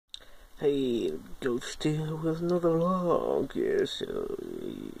Hey, Ghost here with another vlog. Yes,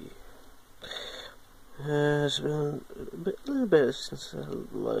 it's been a little bit since I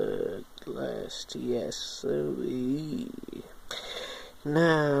vlogged last. Yes,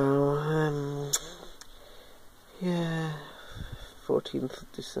 now, yeah, 14th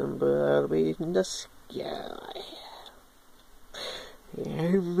of December, I'll be in the sky.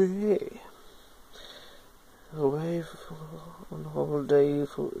 Yeah, me. Away on holiday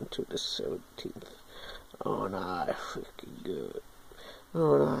until the 17th. Oh, and I freaking good.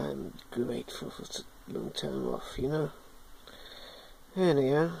 Oh, and I'm grateful for such a long time off, you know.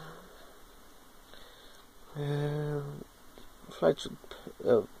 Anyhow, flights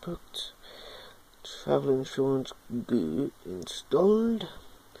booked, travel insurance good installed.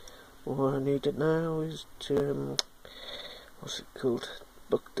 All I need to now is to what's it called?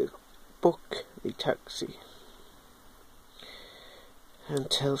 Book the taxi. And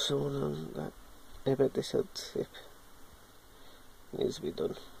tell someone that about this whole trip needs to be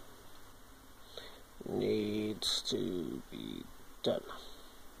done. Needs to be done.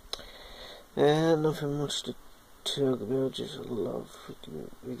 And nothing much to talk about, just a lot of freaking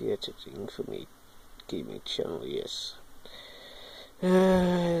video editing for me gaming channel, yes.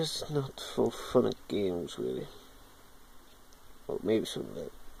 It's not for fun and games really. Well, maybe some of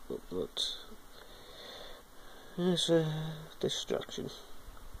that, but it's a distraction.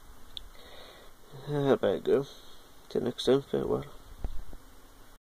 I better go. Till next time, farewell.